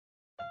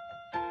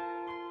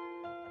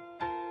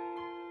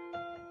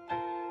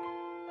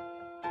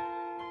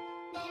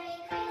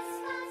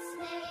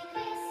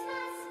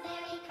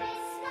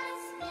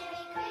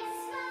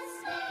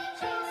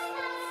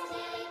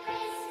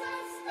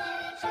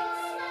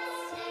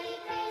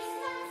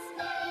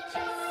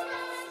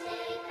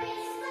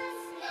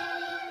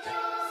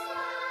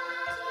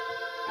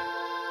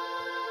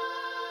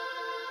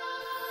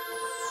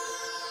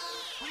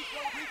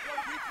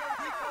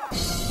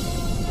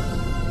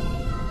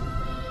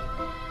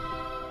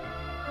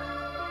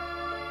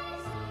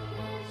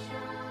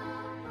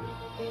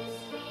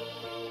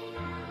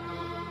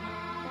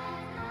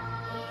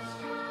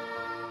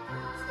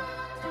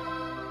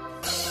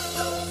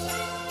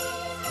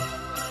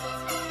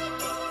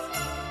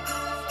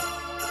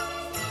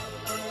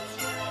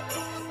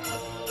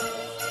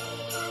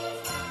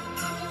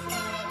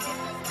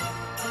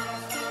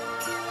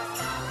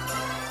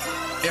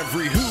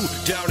Every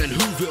who down in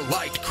Whoville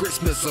liked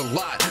Christmas a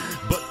lot,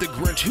 but the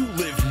Grinch who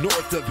lived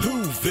north of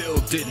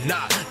Whoville did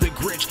not. The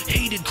Grinch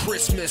hated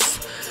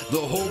Christmas the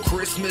whole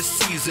Christmas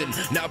season.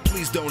 Now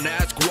please don't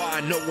ask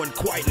why, no one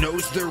quite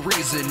knows the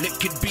reason. It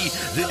could be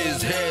that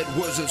his head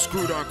wasn't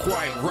screwed on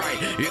quite right.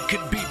 It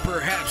could be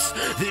perhaps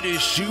that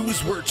his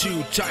shoes were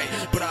too tight.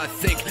 But I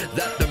think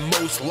that the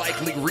most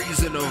likely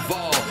reason of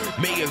all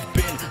may have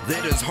been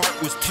that his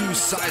heart was 2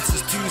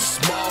 sizes too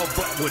small.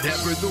 But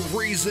whatever the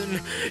reason,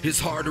 his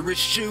heart or his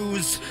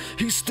shoes,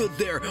 he stood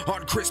there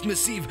on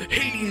Christmas Eve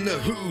hating the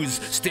Who's,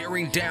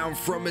 staring down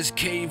from his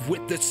cave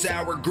with a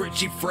sour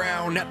Grinchy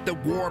frown at the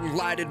warm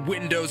lighted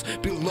windows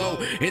below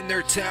in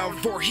their town.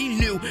 For he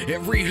knew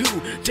every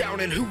who down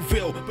in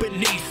Whoville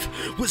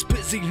beneath was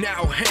busy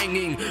now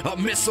hanging a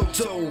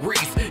mistletoe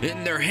wreath,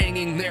 and they're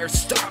hanging their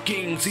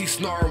stockings. He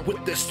snarled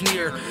with a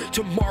sneer,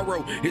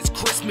 tomorrow is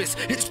Christmas,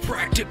 it's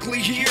practically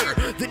here.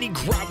 Then he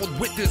growled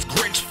with his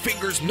Grinch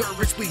fingers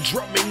nervously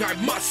drumming, I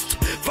must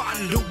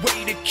find a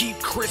way to keep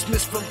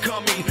Christmas from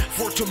coming.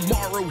 For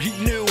tomorrow he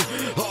knew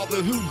all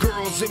the Who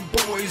girls and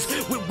boys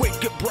would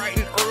wake up bright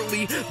and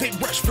early. They'd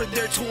rush for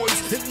their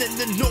toys, and then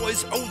the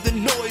noise, oh the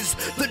noise,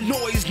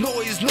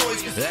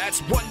 noise. That's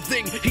one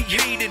thing he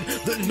hated,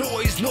 the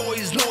noise.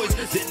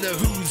 Then the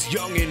Who's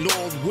young and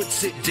old would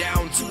sit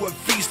down to a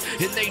feast,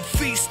 and they'd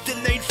feast,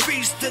 and they'd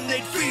feast, and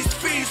they'd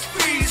feast.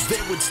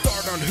 They would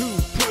start on Who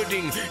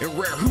pudding and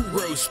rare Who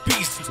roast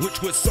beef,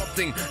 which was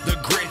something the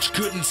Grinch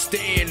couldn't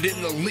stand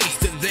in the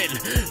least. And then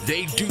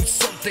they'd do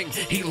something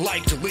he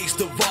liked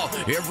least of all.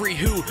 Every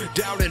Who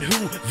down in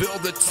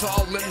Whoville, the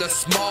tall and the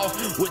small,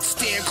 would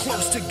stand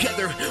close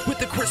together with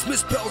the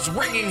Christmas bells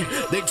ringing.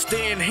 They'd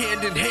stand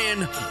hand in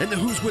hand, and the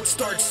Who's would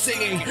start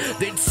singing.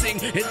 They'd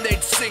sing, and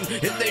they'd sing,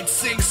 and they'd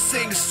sing.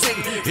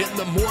 And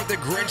the more the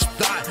Grinch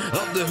thought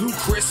of the Who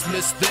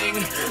Christmas thing,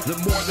 the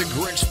more the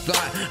Grinch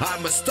thought, I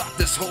must stop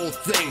this whole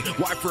thing.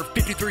 Why for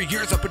 53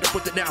 years I put up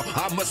with it now,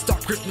 I must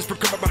stop Christmas from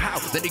coming about how.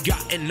 Then he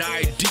got an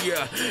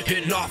idea,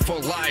 an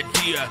awful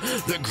idea.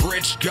 The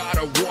Grinch got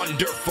a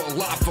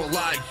wonderful, awful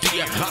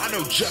idea. I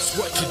know just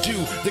what to do.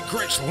 The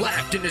Grinch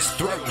laughed in his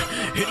throat,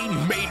 and he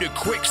made a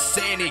quick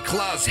Santa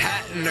Claus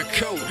hat and a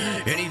coat,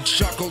 and he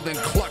chuckled and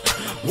clucked,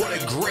 what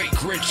a great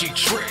Grinchy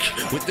trick.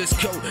 With this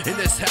coat and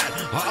this hat,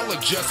 I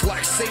look just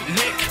like Saint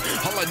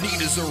Nick. All I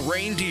need is a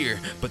reindeer.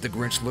 But the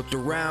Grinch looked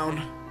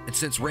around, and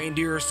since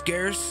reindeer are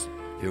scarce,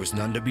 there was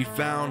none to be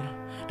found.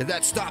 Did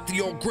that stop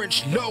the old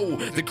Grinch? No,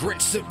 the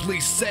Grinch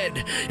simply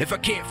said, if I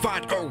can't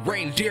find a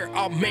reindeer,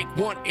 I'll make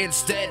one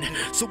instead.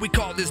 So we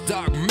called his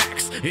dog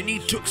Max, and he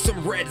took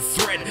some red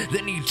thread.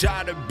 Then he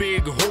tied a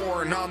big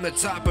horn on the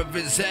top of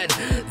his head.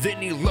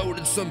 Then he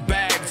loaded some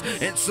bags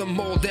and some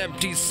old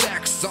empty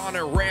sacks on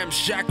a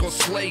ramshackle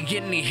sleigh,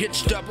 and he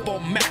hitched up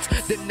on Max.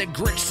 Then the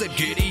Grinch said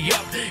giddy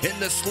up, and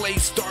the sleigh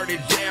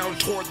started down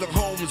toward the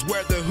homes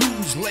where the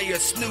Who's lay a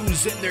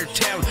snooze in their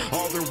town.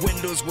 All their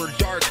windows were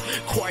dark,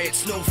 quiet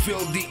snow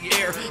filled the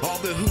air. All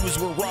the Who's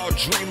were all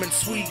dreaming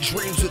sweet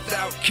dreams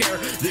without care.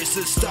 This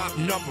is stop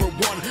number 1,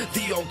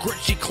 the old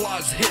Grinchy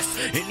Claus hissed,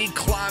 and he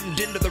climbed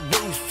into the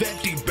roof,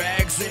 empty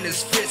bags in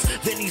his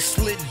fist. Then he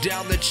slid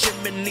down the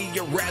chimney,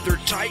 a rather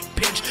tight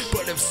pinch,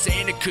 but if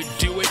Santa could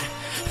do it,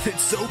 then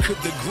so could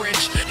the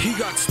Grinch. He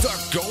got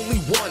stuck only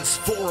once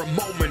for a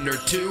moment or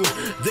two.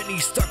 Then he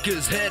stuck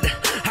his head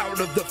out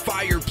of the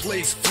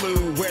fireplace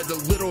flue, where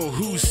the little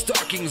Who's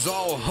stockings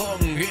all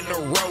hung in a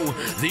row.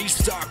 These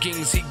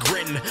stockings, he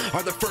grinned,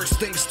 are the first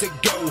things to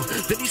go.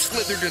 Then he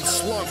slithered and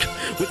slunk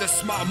with a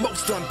smile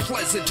most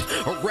unpleasant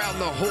around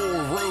the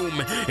whole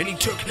room, and he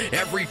took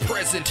every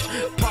present: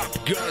 pop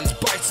guns,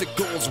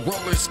 bicycles,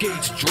 roller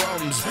skates,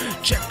 drums,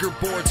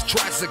 checkerboards,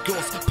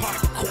 tricycles,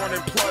 popcorn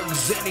and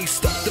plugs, and he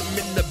stuffed them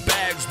in the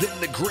bags. Then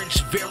the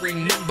Grinch very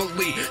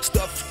nimbly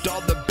stuffed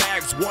all the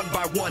bags one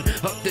by one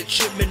up the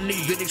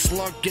chimney. Then he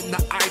slunk in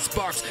the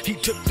icebox. He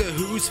took the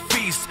Who's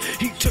feast,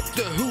 he took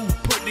the Who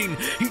pudding,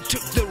 he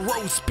took the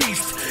roast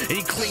beef, and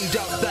he cleaned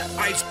out that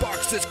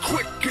icebox as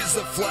quick as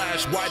a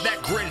flash. Why, that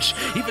Grinch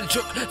even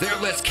took their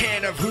last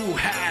can of Who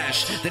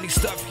hash. Then he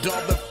stuffed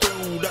all the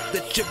food up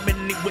the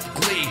chimney with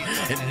glee,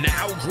 and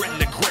now grinned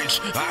the Grinch,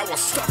 I will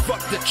stuff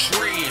up the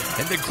tree.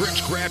 And the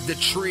Grinch grabbed the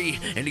tree,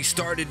 and he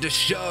started to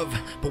shove,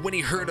 but when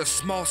he heard a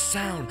small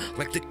sound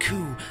like the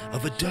coo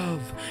of a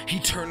dove, he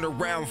turned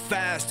around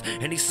fast,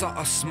 and he saw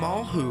a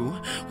small Who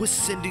with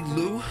Cindy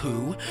Lou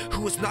Who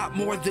was not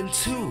more than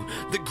 2.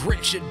 The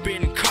Grinch had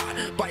been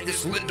caught by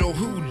this little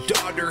Who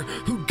daughter,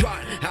 who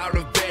got out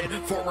of bed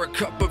for a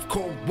cup of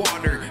cold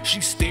water.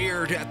 She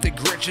stared at the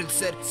Grinch and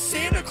said,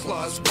 Santa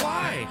Claus,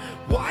 why?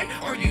 Why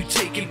are you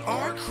taking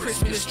our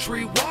Christmas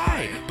tree?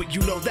 Why? But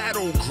you know that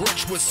old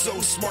Grinch was so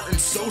smart and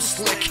so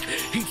slick.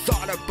 He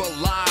thought up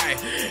a lie,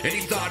 and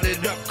he thought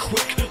it up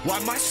quick. Why,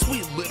 my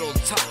sweet little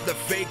tot, the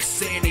fake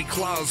Santa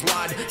Claus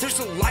lied. There's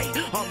a light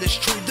on this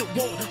tree that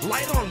won't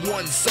light on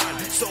one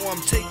side, so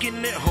I'm taking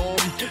it home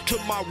to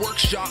my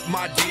workshop,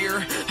 my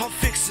dear. I'll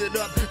fix it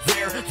up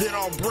there, then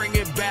I'll bring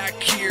it back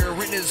here.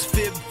 In his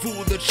fib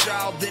fooled the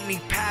child, then he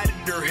patted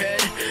her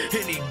head,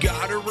 and he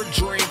got her a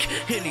drink,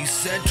 and he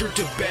sent her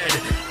to bed.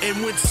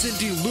 And when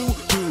Cindy Lou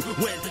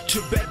Who went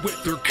to bed with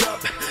her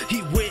cup,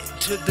 he went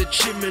to the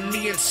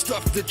chimney and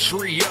stuffed the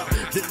tree up.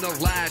 Then the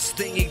last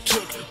thing he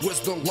took was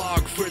the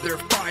log for their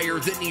fire.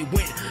 Then he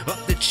went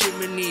up the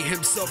chimney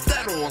himself,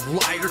 that old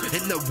liar.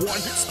 And the one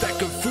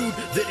speck of food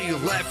that he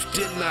left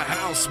in the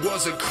house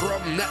was a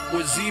crumb that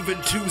was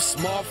even too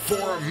small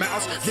for a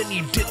mouse. Then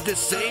he did the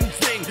same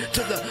thing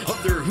to the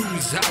other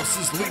Who's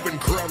houses, leaving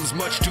crumbs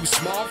much too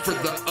small for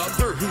the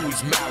other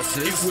Who's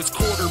mouses. It was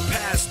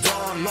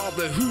dawn, all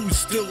the Who's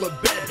still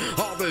abed,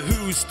 all the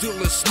Who's still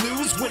a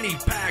snooze. When he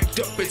packed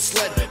up his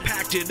sled,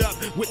 packed it up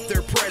with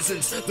their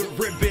presents, the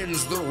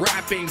ribbons, the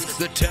wrappings,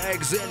 the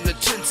tags and the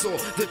tinsel,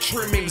 the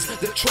trimmings,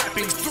 the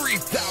trappings.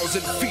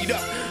 3,000 feet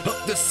up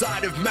the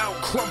side of Mount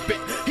Crumpet,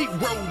 he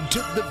rode to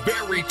the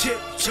very tip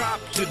top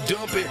to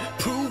dump it.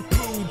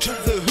 Poo-poo to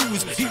the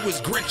Who's, he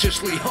was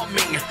Grinchishly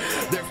humming.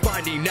 They're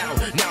finding out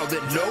now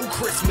that no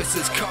Christmas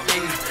is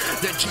coming.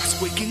 They're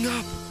just waking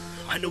up,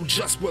 I know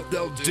just what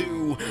they'll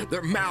do.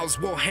 Their mouths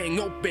will hang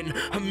open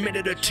a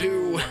minute or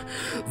two.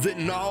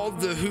 Then all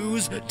the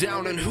Who's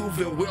down in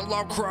Whoville will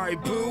all cry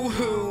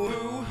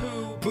boo-hoo,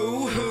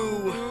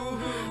 boo-hoo.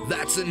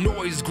 That's a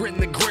noise, grinned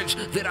the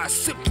Grinch, that I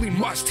simply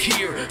must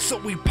hear. So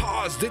he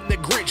paused and the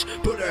Grinch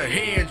put a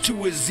hand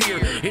to his ear,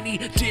 and he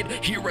did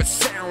hear a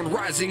sound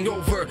rising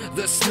over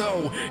the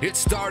snow. It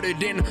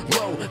started in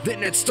low,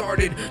 then it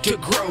started to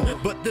grow,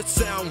 but the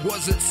sound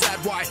wasn't sad.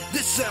 Why?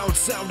 This sound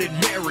sounded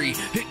merry.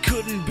 It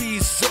couldn't be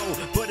so,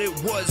 but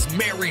it was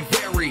merry,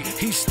 very.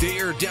 He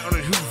stared down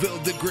at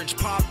Whoville, the Grinch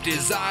popped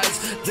his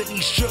eyes. Then he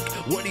shook,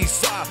 what he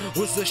saw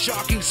was a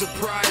shocking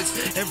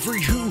surprise.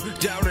 Every Who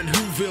down in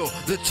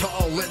Whoville, the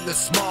tall and the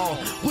small,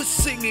 was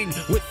singing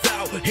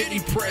without any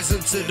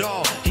presents at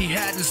all. He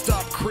hadn't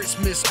stopped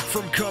Christmas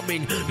from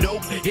coming,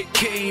 nope, it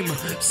came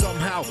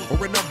somehow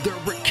or another.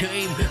 It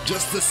came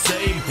just the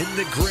same. And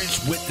the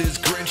Grinch with his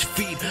Grinch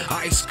feet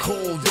ice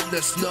cold in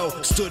the snow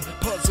stood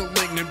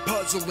puzzling and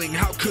puzzling,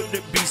 how could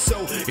it be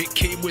so? It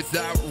came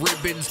without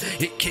ribbons,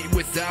 it came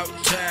without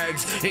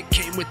tags, it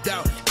came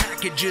without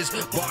packages,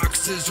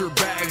 boxes or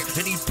bags.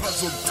 And he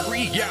puzzled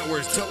 3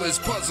 hours till his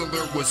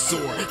puzzler was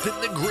sore. Then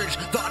the Grinch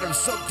thought of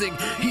something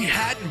he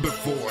hadn't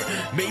before.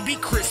 Maybe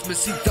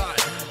Christmas, he thought,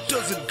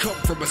 doesn't come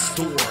from a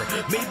store.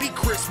 Maybe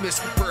Christmas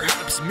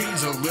perhaps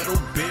means a little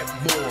bit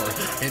more.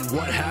 And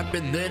what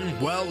happened then?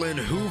 Well, in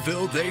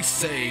Whoville they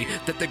say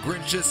that the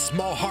Grinch's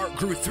small heart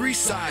grew 3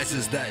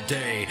 sizes that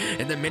day.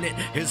 And the minute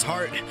his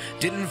heart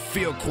didn't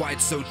feel quite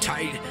so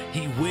tight,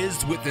 he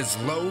whizzed with his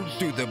load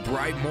through the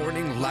bright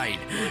morning light.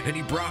 And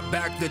he brought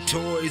back the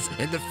toys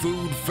and the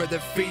food for the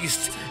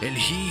feast, and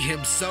he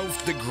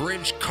himself, the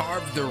Grinch,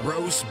 carved the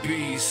roast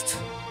beast.